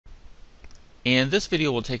In this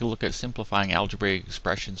video, we'll take a look at simplifying algebraic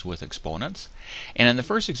expressions with exponents. And in the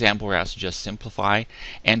first example, we're asked to just simplify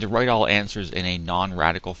and to write all answers in a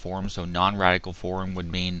non-radical form. So non-radical form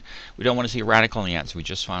would mean we don't want to see a radical in the answer. We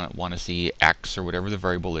just want to see x or whatever the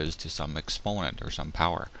variable is to some exponent or some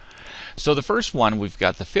power. So the first one, we've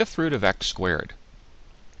got the fifth root of x squared.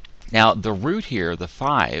 Now the root here, the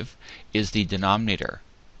 5, is the denominator.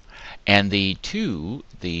 And the 2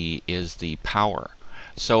 is the power.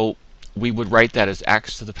 So we would write that as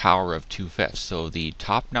x to the power of 2/5. So the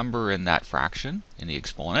top number in that fraction, in the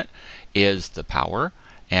exponent, is the power,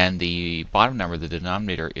 and the bottom number, the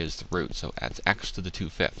denominator, is the root. So that's x to the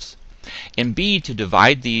 2/5. In B, to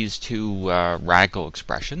divide these two radical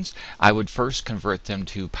expressions, I would first convert them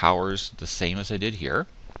to powers the same as I did here.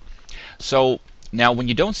 So now when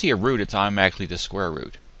you don't see a root, it's automatically the square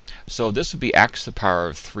root. So this would be x to the power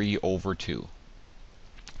of 3 over 2.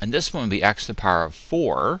 And this one would be x to the power of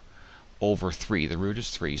 4 over 3. The root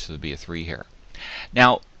is 3, so there'd be a 3 here.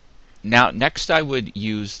 Now next I would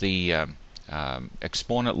use the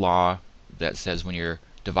exponent law that says when you're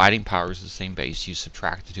dividing powers of the same base, you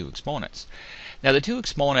subtract the two exponents. Now the two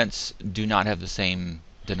exponents do not have the same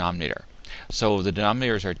denominator. So the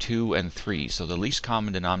denominators are 2 and 3, so the least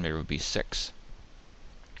common denominator would be 6.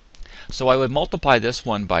 So I would multiply this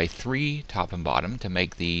one by 3 top and bottom to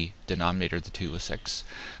make the denominator the 2 is 6.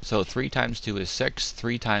 So 3 times 2 is 6.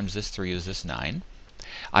 3 times this 3 is this 9.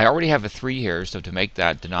 I already have a 3 here, so to make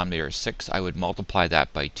that denominator 6, I would multiply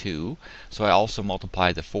that by 2. So I also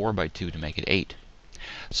multiply the 4 by 2 to make it 8.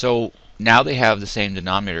 So now they have the same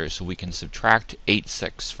denominator, so we can subtract 8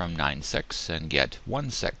 6 from 9 6 and get 1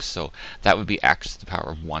 6. So that would be x to the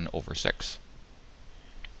power of 1 over 6.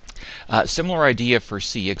 Similar idea for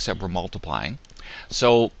C, except we're multiplying.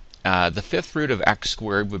 So the fifth root of x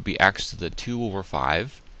squared would be x to the 2 over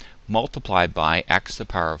 5 multiplied by x to the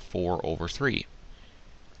power of 4 over 3.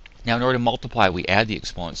 Now in order to multiply, we add the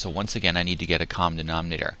exponents. So once again, I need to get a common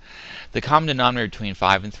denominator. The common denominator between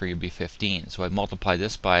 5 and 3 would be 15. So I multiply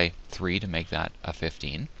this by 3 to make that a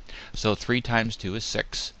 15. So 3 times 2 is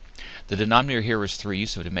 6. The denominator here is 3,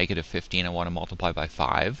 so to make it a 15, I want to multiply by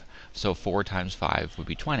 5. So 4 times 5 would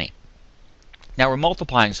be 20. Now we're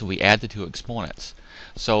multiplying, so we add the two exponents.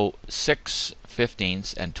 So 6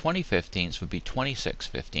 15ths and 20 15ths would be 26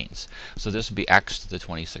 15ths. So this would be x to the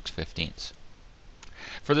 26 15ths.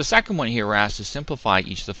 For the second one here, we're asked to simplify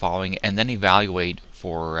each of the following and then evaluate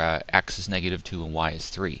for x is -2 and y is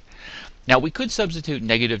 3. Now we could substitute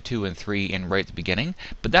 -2 and 3 in right at the beginning,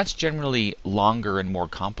 but that's generally longer and more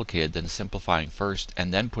complicated than simplifying first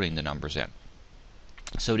and then putting the numbers in.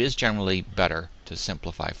 So it is generally better to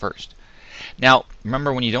simplify first. Now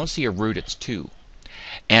remember, when you don't see a root, it's 2.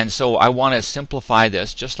 And so I want to simplify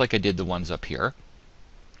this just like I did the ones up here.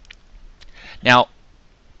 Now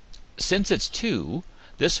since it's 2,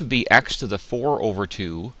 this would be x to the 4 over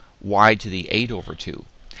 2, y to the 8 over 2.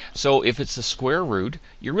 So if it's the square root,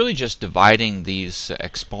 you're really just dividing these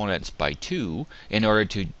exponents by 2 in order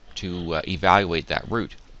to evaluate that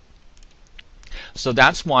root. So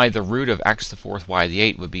that's why the root of x to the 4th y to the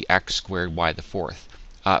 8th would be x squared y to the 4th.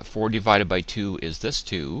 4 divided by 2 is this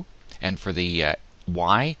 2, and for the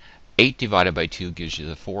y, 8 divided by 2 gives you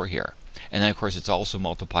the 4 here. And then of course it's also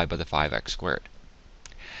multiplied by the 5x squared.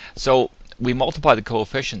 So we multiply the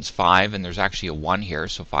coefficients 5, and there's actually a 1 here,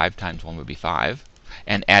 so 5 times 1 would be 5,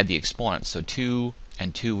 and add the exponents. So 2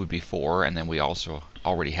 and 2 would be 4, and then we also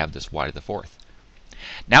already have this y to the 4th.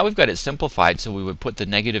 Now we've got it simplified, so we would put the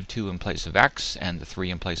 -2 in place of x and the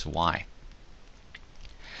 3 in place of y.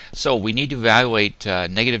 So we need to evaluate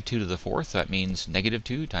 -2 to the 4th. That means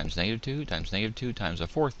 -2 times -2 times -2 times a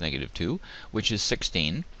 4th -2, which is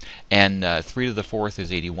 16. And 3 to the 4th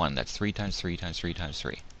is 81. That's 3 times 3 times 3 times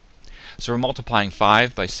 3. So we're multiplying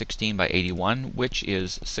 5 by 16 by 81, which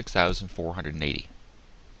is 6,480.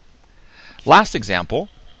 Last example.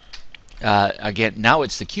 Again, now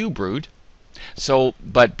it's the cube root. So,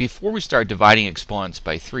 but before we start dividing exponents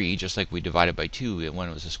by 3, just like we divided by 2 when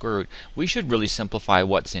it was a square root, we should really simplify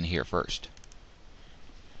what's in here first.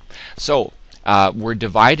 So, we're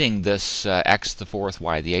dividing this x to the 4th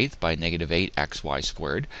y to the 8th by -8xy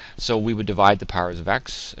squared. So we would divide the powers of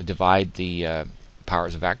x, divide the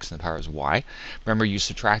powers of x and the powers of y. Remember, you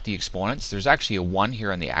subtract the exponents. There's actually a 1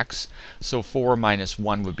 here on the x, so 4 minus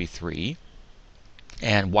 1 would be 3.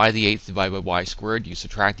 And y to the 8th divided by y squared, you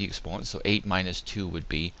subtract the exponents, so 8 minus 2 would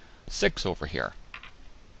be 6 over here.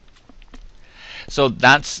 So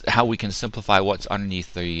that's how we can simplify what's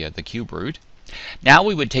underneath the cube root. Now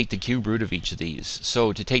we would take the cube root of each of these.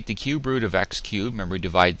 So to take the cube root of x cubed, remember we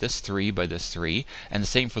divide this 3 by this 3, and the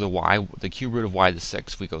same for the y. The cube root of y is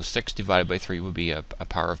 6. We go 6 divided by 3 would be a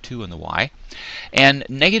power of 2 in the y. And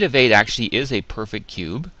negative 8 actually is a perfect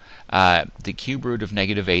cube. The cube root of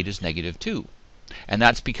negative 8 is negative 2. And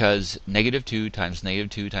that's because negative 2 times negative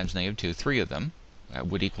 2 times negative 2, 3 of them,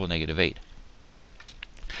 would equal negative 8.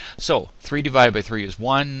 So 3 divided by 3 is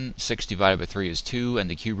 1, 6 divided by 3 is 2, and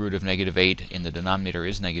the cube root of negative 8 in the denominator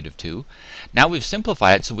is negative 2. Now we've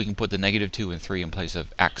simplified it so we can put the negative 2 and 3 in place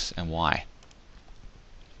of x and y.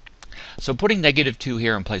 So putting negative 2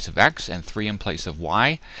 here in place of x and 3 in place of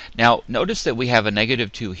y. Now notice that we have a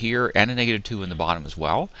negative 2 here and a negative 2 in the bottom as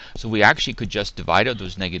well. So we actually could just divide out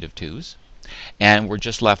those negative 2's. And we're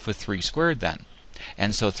just left with 3 squared then.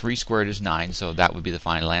 And so 3 squared is 9, so that would be the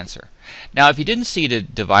final answer. Now if you didn't see to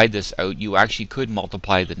divide this out, you actually could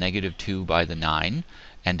multiply the negative 2 by the 9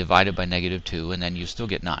 and divide it by negative 2, and then you still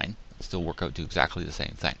get 9. It'll still work out to exactly the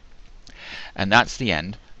same thing. And that's the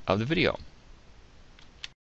end of the video.